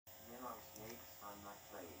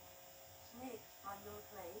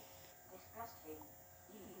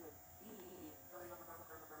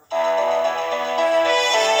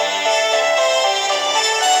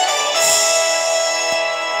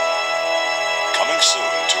Coming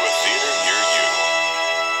soon to a theater near you.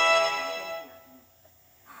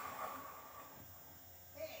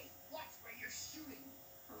 Hey, watch where you're shooting.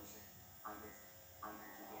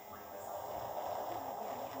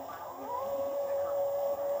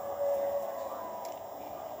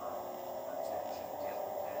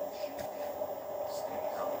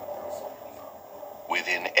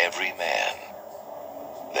 Within every man,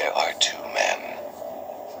 there are two men.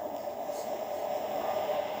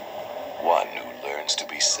 One who learns to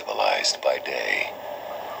be civilized by day.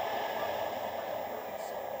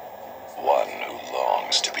 One who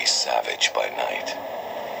longs to be savage by night.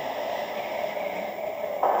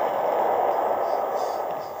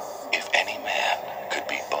 If any man could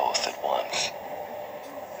be both at once,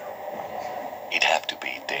 he'd have to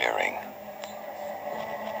be daring.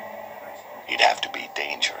 He'd have to be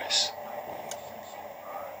dangerous.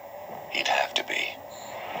 He'd have to be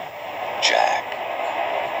Jack.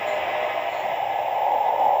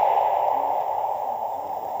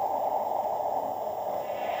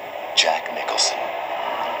 Jack Nicholson.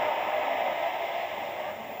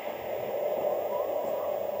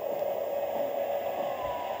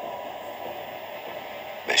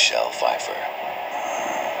 Michelle Pfeiffer.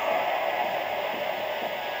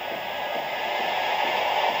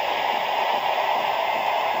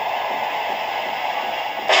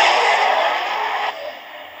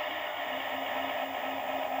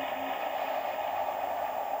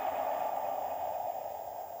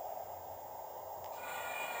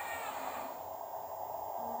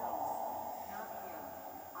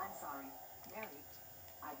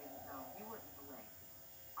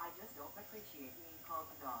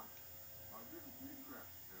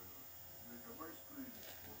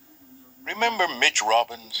 Remember Mitch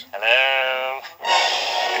Robbins? Hello?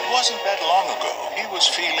 It wasn't that long ago. He was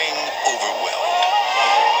feeling overwhelmed.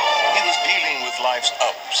 He was dealing with life's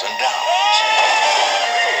ups and downs.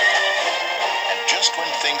 And just when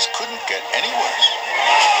things couldn't get any worse,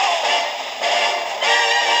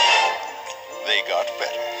 they got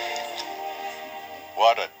better.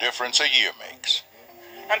 What a difference a year makes.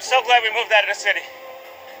 I'm so glad we moved out of the city.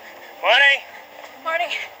 Morning. Morning.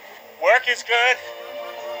 Work is good.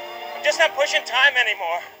 I'm just not pushing time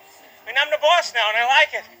anymore. I mean, I'm the boss now, and I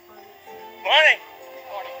like it. Morning.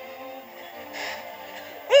 Morning.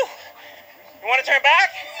 Whew. You want to turn back?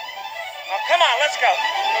 Oh, come on, let's go.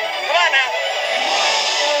 Come on now.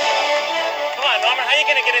 Come on, Norman, how are you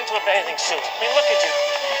going to get into a bathing suit? I mean, look at you.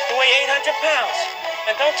 You weigh 800 pounds.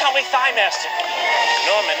 And don't tell me thigh master.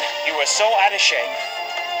 Norman, you are so out of shape.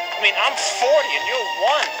 I mean, I'm 40 and you're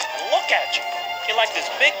 1. And look at you. You're like this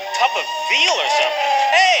big tub of veal or something.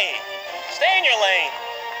 Hey, stay in your lane.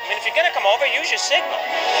 I mean, if you're going to come over, use your signal.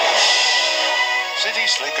 City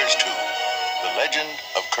Slickers 2, The Legend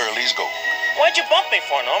of Curly's Gold. Why'd you bump me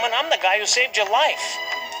for, Norman? I'm the guy who saved your life.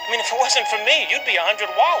 I mean, if it wasn't for me, you'd be 100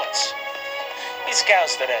 wallets. These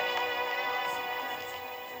cows today.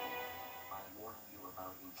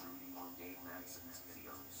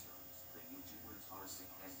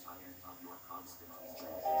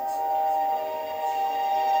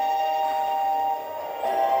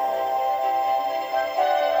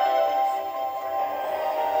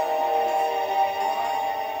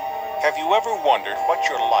 Have you ever wondered what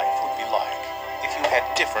your life would be like if you had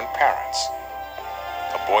different parents?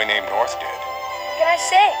 A boy named North did. What can I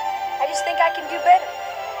say? I just think I can do better.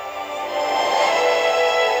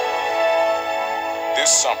 This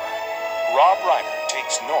summer, Rob Reiner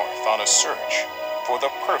takes North on a search for the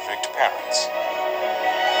perfect parents.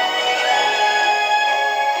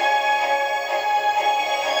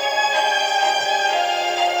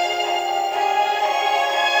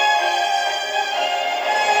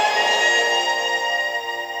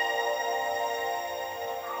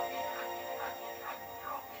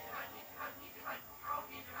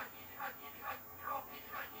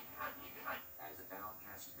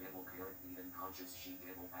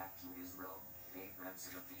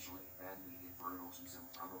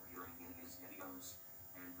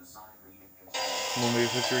 Molloy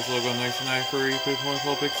Pictures logo 99 for Eastwood,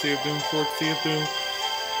 Molloy Pictures, Sea of Doom, Short Sea of Doom.